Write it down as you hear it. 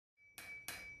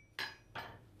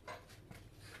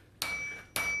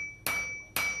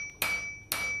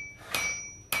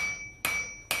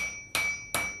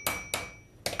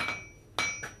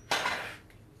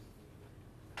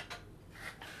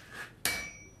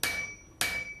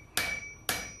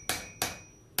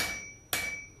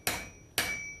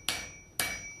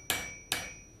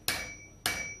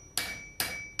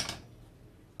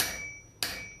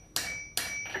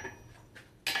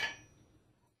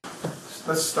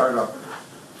let's start up.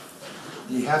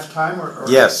 Do you have time or?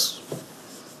 Yes.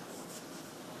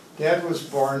 Dad was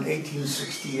born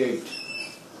 1868,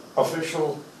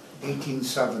 official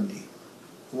 1870.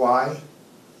 Why?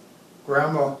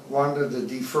 Grandma wanted to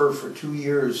defer for 2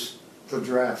 years the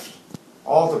draft.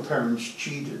 All the parents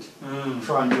cheated,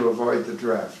 trying to avoid the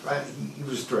draft. He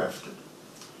was drafted.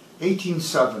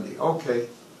 1870, okay.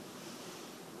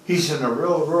 He's in a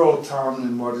real rural town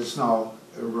in what is now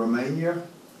Romania,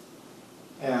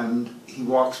 and he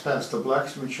walks past a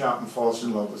blacksmith shop and falls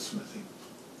in love with smithing.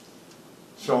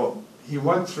 So he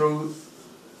went through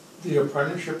the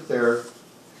apprenticeship there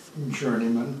in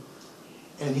journeyman,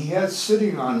 and he had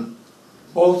sitting on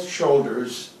both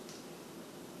shoulders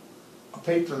a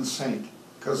patron saint.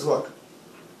 Because look,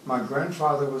 my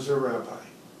grandfather was a rabbi.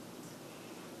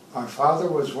 My father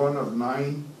was one of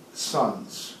 9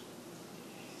 sons.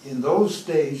 In those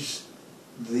days,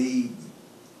 the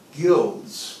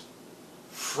guilds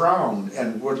frowned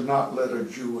and would not let a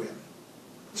Jew in.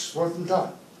 This wasn't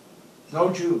done.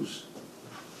 No Jews.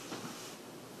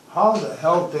 How the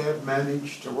hell Dad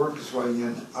managed to work his way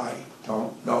in, I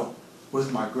don't know.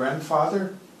 With my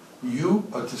grandfather, you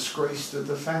a disgrace to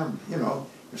the family. You know,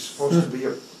 you're supposed to be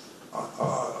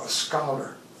a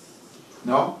scholar.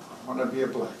 No, I want to be a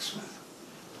blacksmith.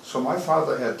 So my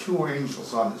father had 2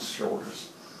 angels on his shoulders,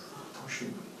 pushing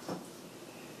him.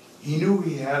 He knew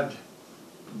he had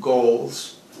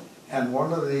goals, and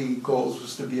one of the goals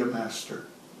was to be a master.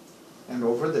 And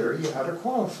over there you had to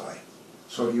qualify.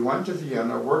 So he went to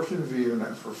Vienna, worked in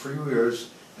Vienna for a few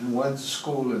years, and went to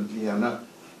school in Vienna.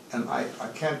 And I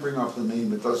can't bring up the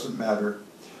name, it doesn't matter.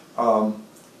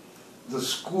 The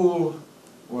school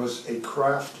was a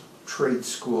craft trade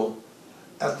school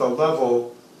at the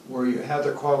level where you had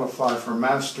to qualify for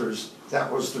masters.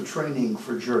 That was the training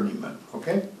for journeymen,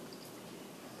 okay?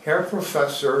 Herr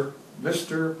Professor,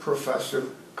 Mr. Professor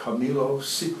Camilo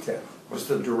Sitte was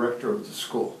the director of the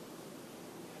school.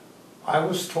 I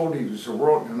was told he was a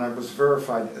world, and I was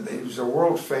verified, that he was a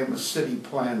world famous city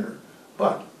planner.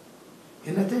 But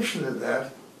in addition to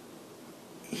that,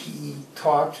 he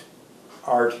taught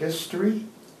art history,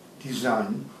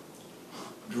 design,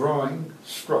 drawing,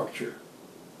 structure,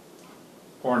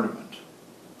 ornament.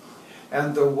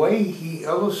 And the way he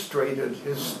illustrated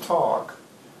his talk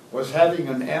was having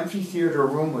an amphitheater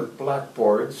room with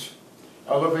blackboards,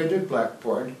 elevated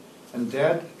blackboard, and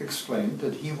Dad explained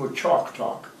that he would chalk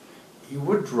talk. He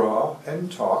would draw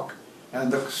and talk,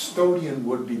 and the custodian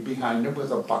would be behind him with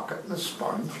a bucket and a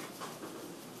sponge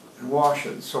and wash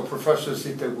it. So Professor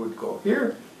Zita would go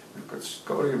here, the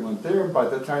custodian went there, and by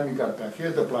the time he got back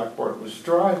here, the blackboard was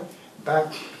dry, back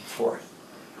and forth.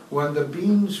 When the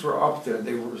beams were up there,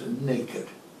 they were naked,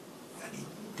 and he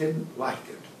didn't like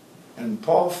it. And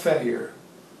Paul Feher,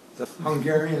 the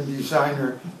Hungarian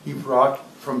designer he brought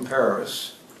from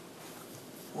Paris,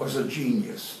 was a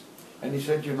genius. And he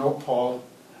said, you know, Paul,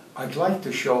 I'd like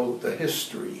to show the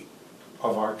history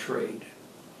of our trade.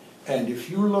 And if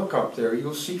you look up there,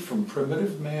 you'll see from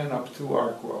primitive man up to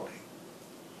arc welding.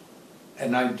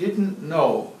 And I didn't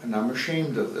know, and I'm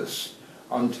ashamed of this,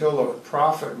 until a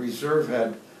Prophet Reserve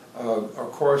had a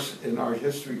course in art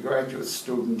history graduate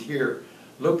student here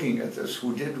looking at this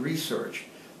who did research,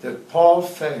 that Paul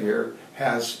Feher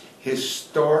has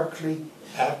historically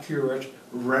accurate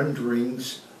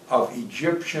renderings of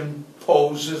Egyptian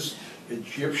poses,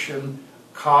 Egyptian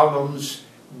columns,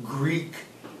 Greek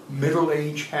Middle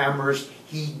Age hammers.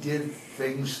 He did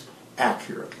things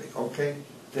accurately, okay?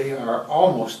 They are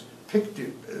almost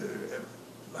pictured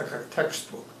like a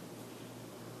textbook.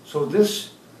 So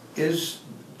this is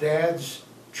Dad's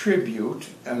tribute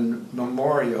and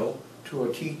memorial to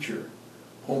a teacher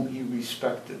whom he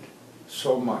respected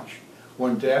so much.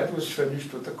 When Dad was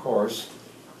finished with the course,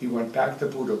 he went back to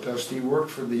Budapest. He worked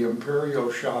for the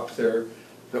imperial shop there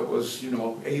that was, you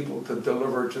know, able to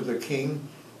deliver to the king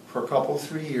for a couple,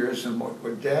 3 years. And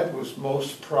what Dad was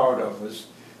most proud of is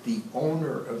the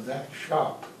owner of that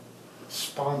shop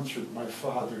sponsored my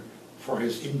father for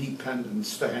his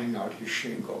independence to hang out his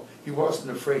shingle. He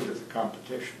wasn't afraid of the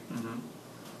competition. Mm-hmm.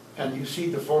 And you see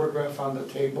the photograph on the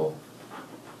table?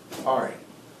 All right.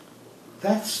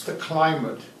 That's the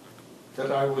climate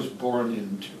that I was born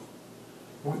into.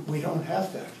 We don't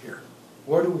have that here.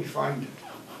 Where do we find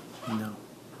it? No.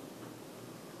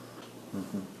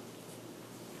 Mm-hmm.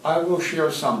 I will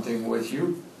share something with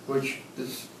you which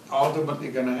is ultimately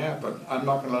going to happen. I'm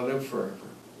not going to live forever.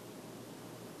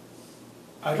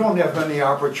 I don't have many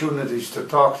opportunities to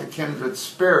talk to kindred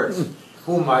spirits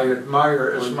whom I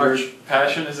admire as much. Your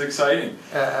passion is exciting.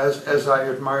 As I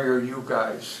admire you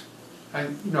guys.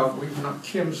 And, you know,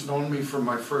 Kim's known me from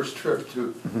my first trip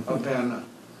to Havana.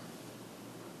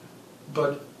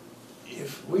 But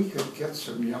if we could get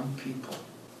some young people,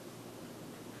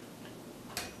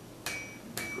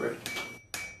 great.